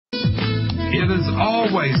It is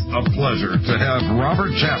always a pleasure to have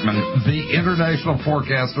Robert Chapman, the international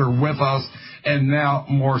forecaster, with us, and now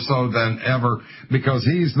more so than ever, because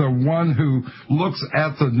he's the one who looks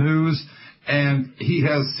at the news, and he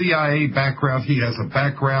has CIA background. He has a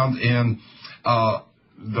background in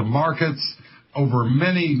the markets over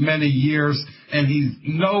many, many years, and he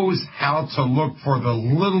knows how to look for the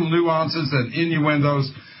little nuances and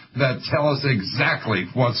innuendos that tell us exactly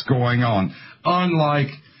what's going on. Unlike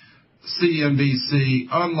CNBC,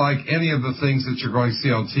 unlike any of the things that you're going to see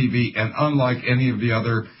on TV, and unlike any of the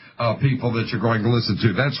other people that you're going to listen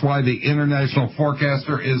to. That's why the international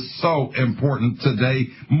forecaster is so important today,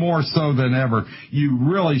 more so than ever. You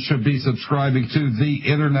really should be subscribing to the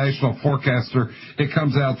international forecaster. It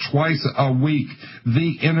comes out twice a week,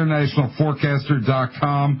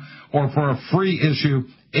 theinternationalforecaster.com, or for a free issue,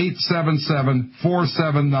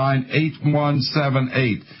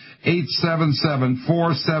 877-479-8178.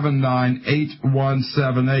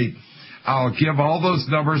 877-479-8178. I'll give all those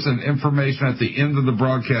numbers and information at the end of the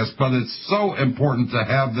broadcast, but it's so important to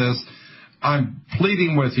have this. I'm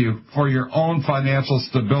pleading with you for your own financial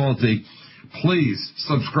stability. Please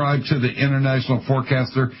subscribe to the International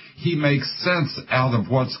Forecaster. He makes sense out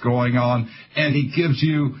of what's going on, and he gives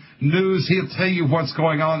you news. He'll tell you what's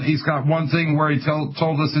going on. He's got one thing where he told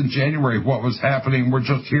us in January what was happening. We're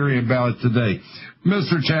just hearing about it today.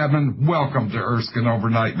 Mr. Chapman, welcome to Erskine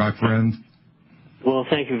Overnight, my friend. Well,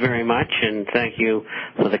 thank you very much, and thank you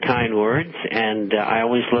for the kind words. And I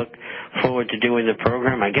always look forward to doing the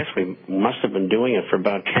program. I guess we must have been doing it for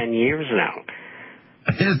about 10 years now.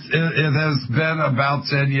 It has been about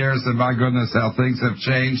 10 years, and my goodness, how things have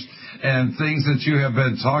changed. And things that you have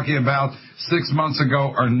been talking about 6 months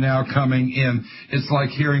ago are now coming in. It's like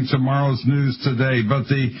hearing tomorrow's news today. But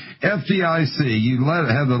the FDIC,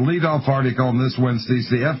 had the lead-off article on this Wednesday,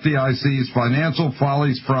 the FDIC's Financial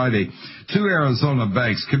Follies Friday. 2 Arizona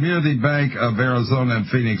banks, Community Bank of Arizona and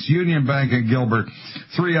Phoenix, Union Bank and Gilbert,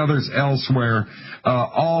 3 others elsewhere,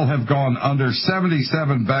 all have gone under.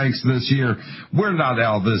 77 banks this year. We're not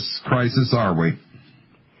out of this crisis, are we?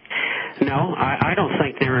 No, I don't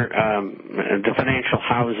think they're the financial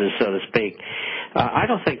houses, so to speak. I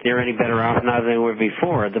don't think they're any better off now than they were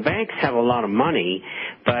before. The banks have a lot of money,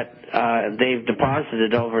 but they've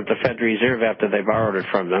deposited over at the Fed Reserve after they borrowed it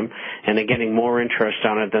from them, and they're getting more interest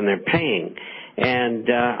on it than they're paying. And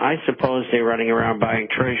I suppose they're running around buying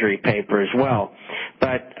treasury paper as well.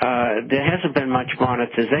 But there hasn't been much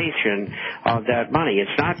monetization of that money.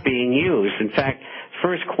 It's not being used. In fact,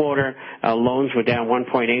 first quarter loans were down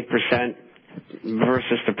 1.8%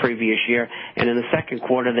 versus the previous year, and in the second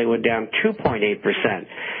quarter they were down 2.8%.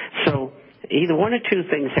 So either one or two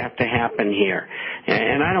things have to happen here,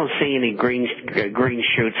 and I don't see any green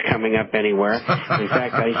shoots coming up anywhere. In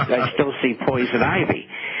fact, I still see poison ivy.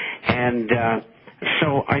 And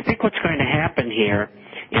so I think what's going to happen here,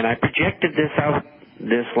 and I projected this out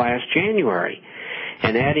this last January,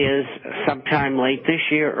 and that is sometime late this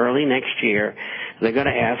year, early next year, they're going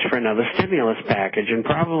to ask for another stimulus package, and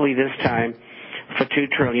probably this time for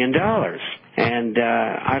 $2 trillion. And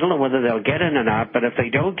I don't know whether they'll get it or not, but if they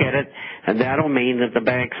don't get it, that'll mean that the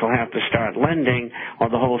banks will have to start lending or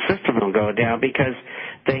the whole system will go down, because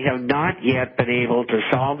they have not yet been able to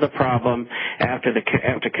solve the problem after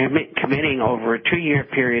committing over a 2-year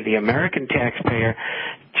period the American taxpayer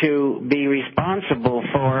to be responsible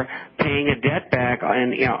for paying a debt back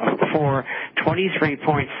for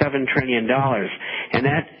 $23.7 trillion. And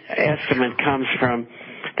that estimate comes from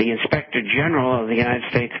the Inspector General of the United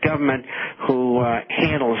States government, who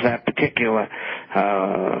handles that particular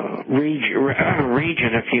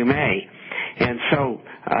region, if you may. And so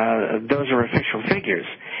those are official figures.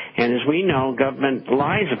 And as we know, government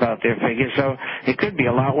lies about their figures, so it could be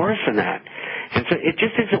a lot worse than that. And so it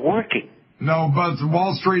just isn't working. No, but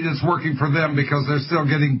Wall Street is working for them because they're still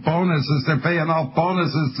getting bonuses. They're paying off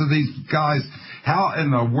bonuses to these guys. How in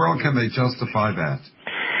the world can they justify that?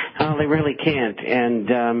 Oh, they really can't. And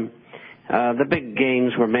the big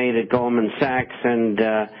gains were made at Goldman Sachs, and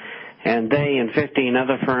they and 15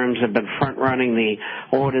 other firms have been front-running the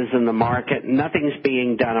orders in the market. Nothing's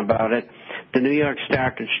being done about it. The New York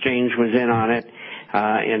Stock Exchange was in on it,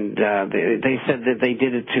 and they said that they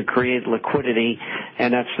did it to create liquidity,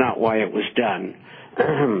 and that's not why it was done.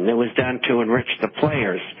 It was done to enrich the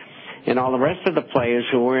players. And all the rest of the players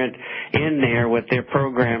who weren't in there with their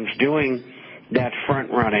programs doing that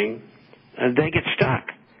front-running, they get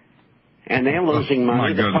stuck. And they're losing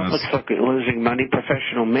money. The public's losing money.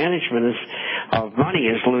 Professional management of money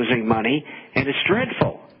is losing money, and it's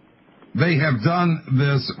dreadful. They have done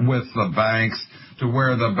this with the banks to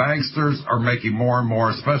where the banksters are making more and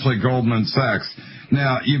more, especially Goldman Sachs.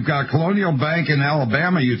 Now, you've got Colonial Bank in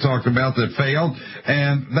Alabama you talked about that failed,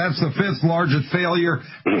 and that's the 5th largest failure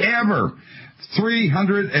ever.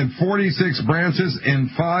 346 branches in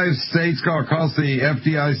 5 states cost the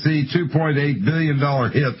FDIC $2.8 billion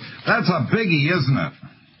hit. That's a biggie, isn't it?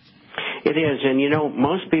 It is, and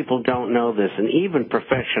most people don't know this, and even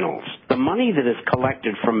professionals. The money that is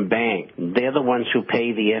collected from banks, they're the ones who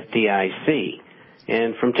pay the FDIC.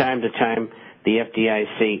 And from time to time, the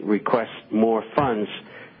FDIC requests more funds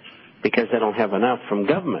because they don't have enough from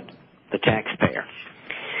government, the taxpayer.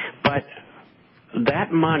 But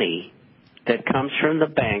that money that comes from the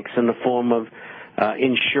banks in the form of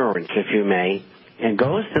insurance, if you may, and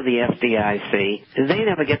goes to the FDIC, they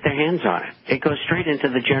never get their hands on it. It goes straight into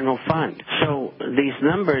the general fund. So these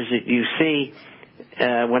numbers that you see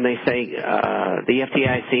when they say the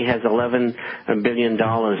FDIC has $11 billion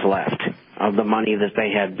left of the money that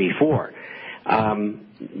they had before,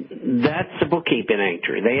 that's a bookkeeping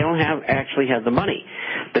entry. They don't actually have the money.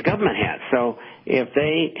 The government has. So if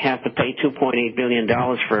they have to pay $2.8 billion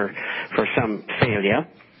for some failure,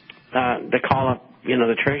 they call up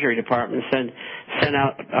the Treasury Department and send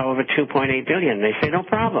out over $2.8 billion. They say, no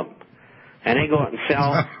problem. And they go out and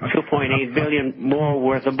sell $2.8 billion more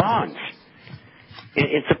worth of bonds.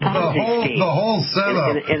 It's a Ponzi scheme. The whole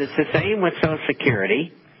setup. And it's the same with Social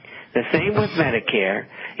Security, the same with Medicare.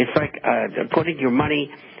 It's like putting your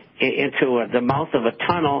money into the mouth of a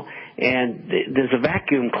tunnel, and there's a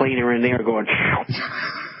vacuum cleaner in there going...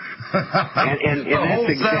 and that's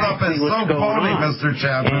exactly what's going on. Mr.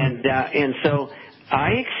 Chapman. And so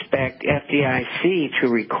I expect FDIC to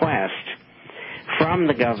request from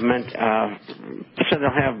the government, so they'll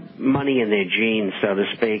have money in their jeans, so to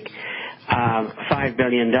speak, $5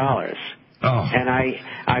 billion. And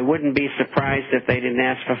I wouldn't be surprised if they didn't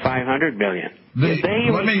ask for $500 billion. Let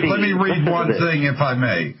me read one thing, if I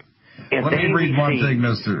may. Let me read one thing,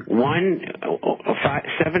 Mr.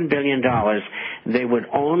 $7 billion, they would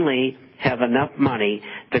only have enough money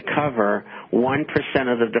to cover 1%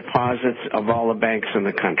 of the deposits of all the banks in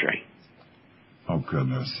the country. Oh,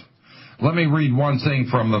 goodness. Let me read one thing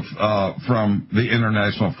from the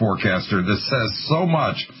International Forecaster. This says so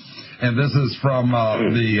much, and this is from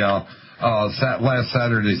last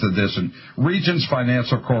Saturday's edition. Regions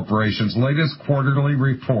Financial Corporation's latest quarterly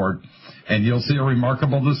report, and you'll see a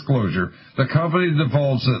remarkable disclosure. The company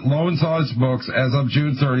divulged that loans on its books as of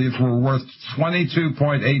June 30th were worth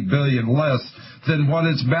 $22.8 billion less than what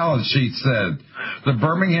its balance sheet said. The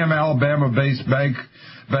Birmingham, Alabama-based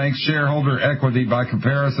bank's shareholder equity, by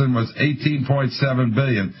comparison, was $18.7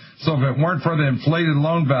 billion. So if it weren't for the inflated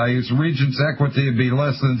loan values, Regions' equity would be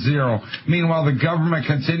less than zero. Meanwhile, the government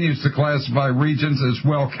continues to classify Regions as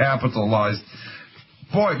well capitalized.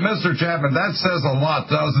 Boy, Mr. Chapman, that says a lot,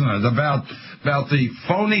 doesn't it, about the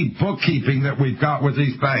phony bookkeeping that we've got with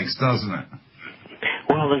these banks, doesn't it?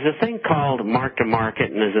 Well, there's a thing called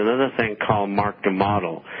mark-to-market, and there's another thing called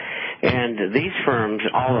mark-to-model. And these firms,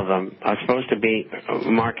 all of them, are supposed to be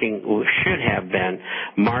should have been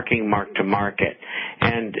marking mark-to-market.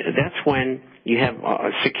 And that's when you have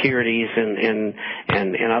securities and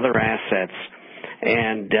other assets.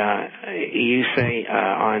 And you say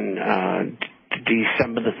on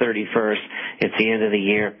December the 31st, it's the end of the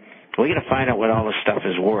year, we got to find out what all this stuff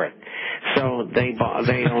is worth. So they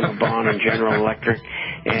own a bond in General Electric,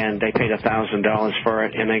 and they paid $1,000 for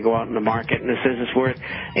it, and they go out in the market, and it says it's worth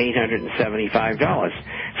 $875.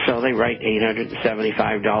 So they write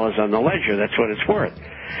 $875 on the ledger. That's what it's worth.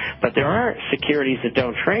 But there are securities that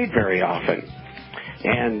don't trade very often,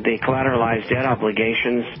 and the collateralized debt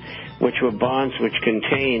obligations, which were bonds which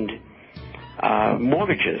contained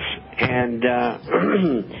mortgages. And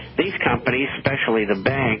these companies, especially the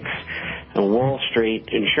banks, the Wall Street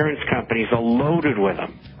insurance companies, are loaded with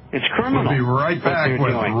them. It's criminal. We'll be right back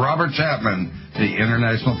with Robert Chapman, the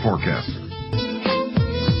International Forecaster.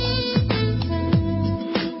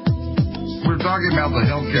 We're talking about the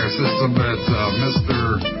healthcare system that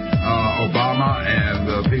Mr. Obama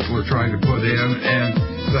and people are trying to put in. And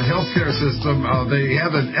the healthcare system, they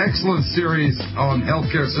have an excellent series on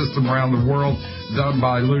healthcare system around the world done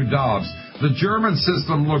by Lou Dobbs. The German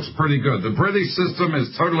system looks pretty good. The British system is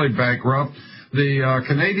totally bankrupt. The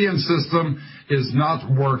Canadian system is not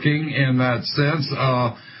working in that sense.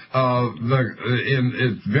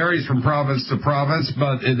 It varies from province to province,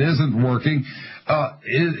 but it isn't working.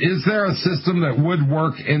 Is there a system that would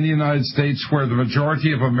work in the United States where the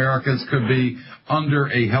majority of Americans could be under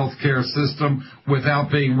a healthcare system without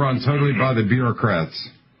being run totally by the bureaucrats?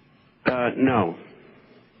 No.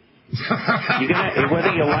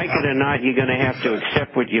 Whether you like it or not, you're going to have to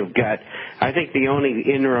accept what you've got. I think the only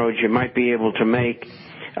inroads you might be able to make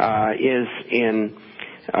is in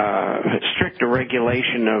stricter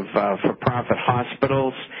regulation of for-profit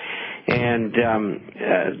hospitals, and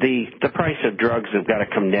the price of drugs have got to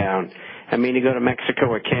come down. I mean, you go to Mexico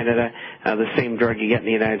or Canada, the same drug you get in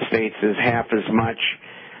the United States is half as much.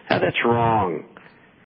 That's wrong.